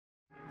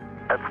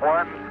It's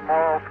one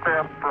small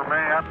step for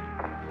man,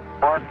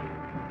 one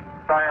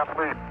giant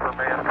leap for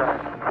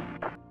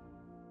mankind.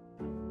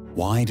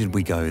 Why did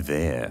we go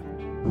there?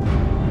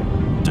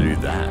 Do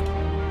that.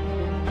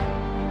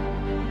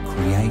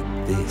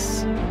 Create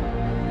this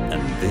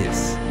and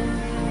this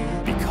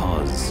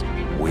because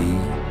we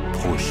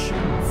push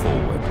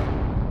forward.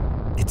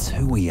 It's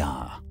who we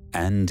are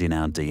and in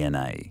our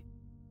DNA.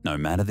 No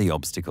matter the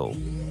obstacle,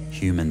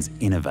 humans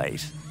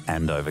innovate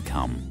and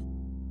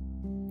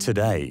overcome.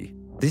 Today,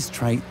 this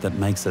trait that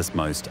makes us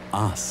most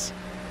us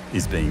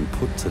is being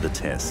put to the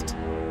test.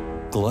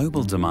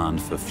 Global demand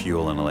for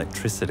fuel and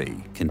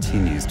electricity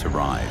continues to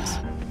rise.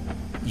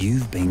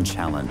 You've been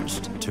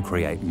challenged to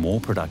create more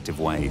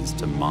productive ways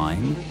to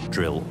mine,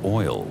 drill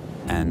oil,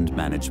 and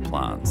manage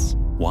plants,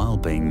 while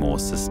being more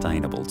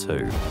sustainable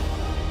too.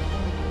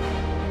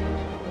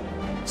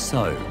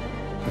 So,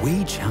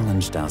 we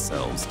challenged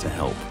ourselves to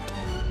help.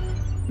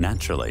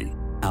 Naturally,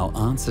 our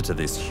answer to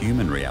this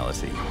human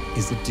reality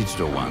is a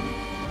digital one,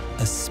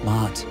 a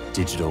smart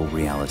digital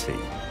reality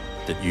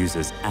that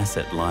uses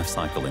asset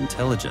lifecycle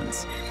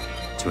intelligence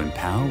to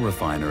empower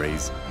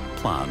refineries,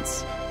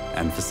 plants,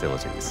 and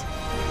facilities.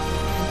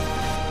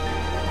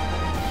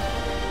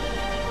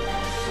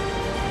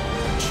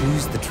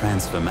 Choose the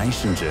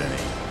transformation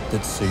journey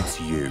that suits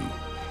you.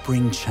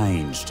 Bring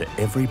change to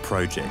every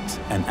project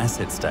and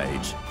asset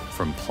stage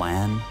from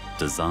plan,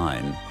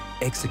 design,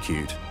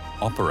 execute,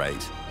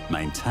 operate,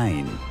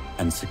 maintain,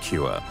 and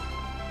secure.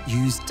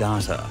 Use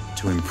data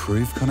to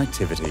improve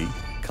connectivity,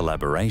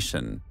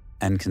 collaboration,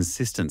 and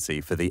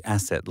consistency for the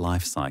asset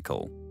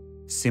lifecycle.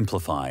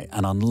 Simplify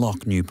and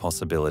unlock new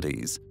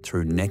possibilities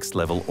through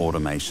next-level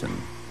automation,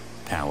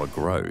 power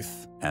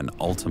growth, and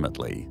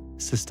ultimately,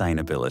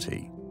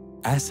 sustainability.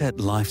 Asset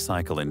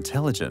Lifecycle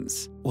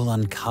Intelligence will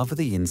uncover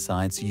the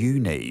insights you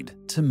need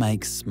to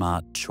make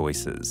smart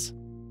choices.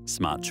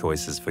 Smart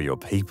choices for your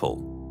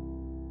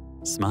people.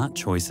 Smart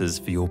choices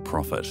for your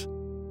profit.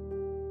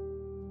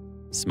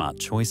 Smart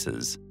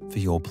choices for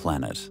your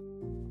planet.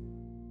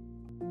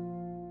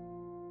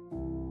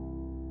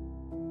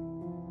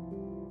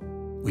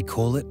 We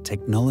call it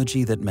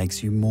technology that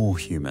makes you more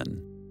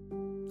human.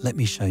 Let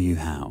me show you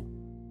how.